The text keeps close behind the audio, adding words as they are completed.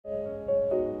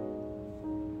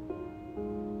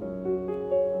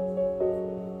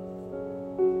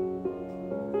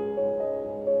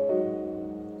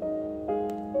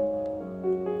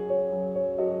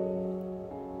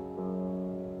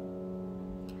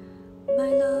My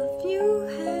love, you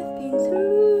have been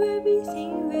through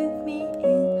everything with me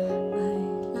in my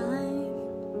life.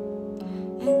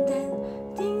 And then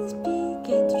things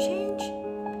began to change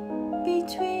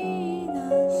between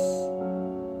us.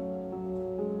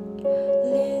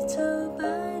 Little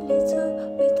by little,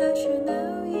 without you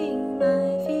knowing, my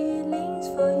feelings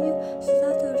for you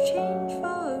start to change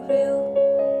for real.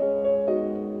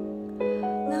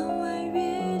 Now I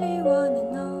really wanna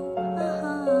know.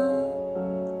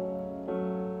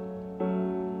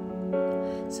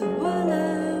 So what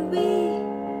are we?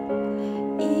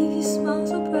 If you smile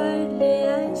so brightly,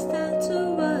 I start to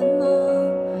want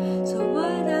more. So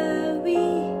what are we?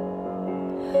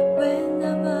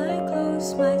 Whenever I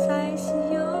close my eyes, I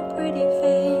see your pretty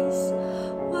face.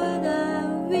 What are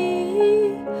we?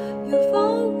 You've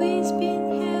always been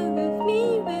here with me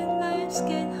when lives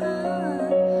get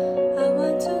hard. I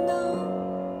want to know,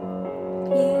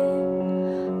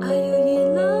 yeah. Are you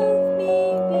in love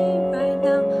with me right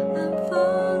now? I'm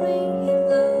falling in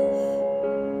love.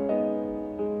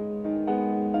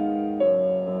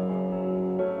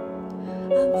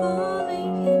 I'm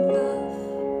falling in love.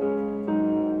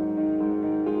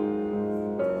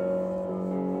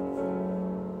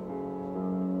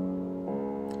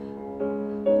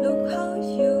 Look how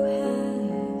you have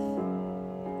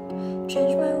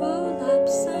changed my world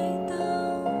upside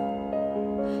down.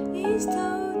 It's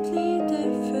totally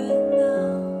different now.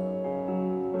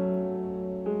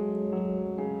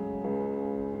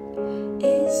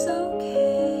 It's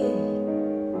okay.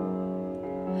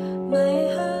 My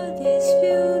heart is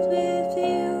filled with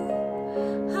you.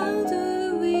 How do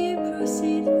we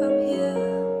proceed from here?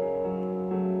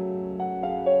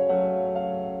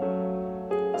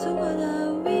 So what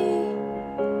are we?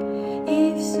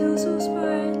 If you so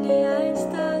smartly, I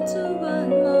start to want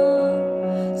more.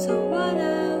 So what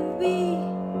are we?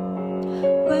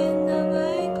 Whenever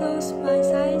I close my eyes,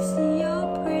 I see your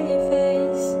pretty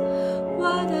face.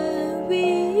 What are we?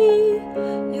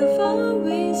 You've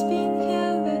always been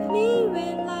here with me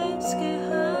when lives get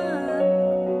hard.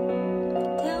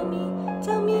 Tell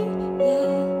me,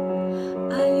 yeah.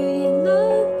 Are you in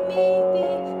love with me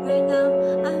right now?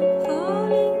 I'm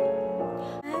falling.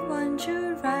 I want you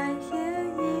right here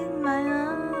in my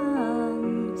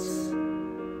arms.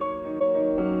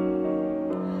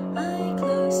 I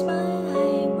close my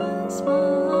eyes once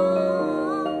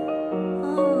more.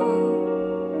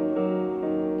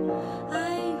 I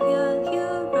feel you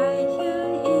right here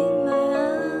in my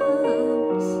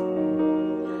arms.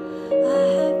 I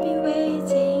have been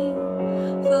waiting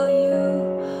for you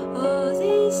all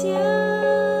these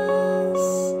years.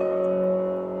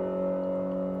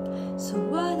 So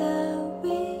what are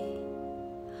we?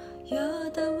 You're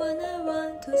the one I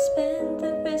want to spend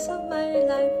the rest of my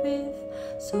life with.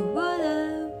 So what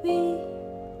are we?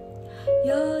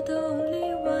 You're the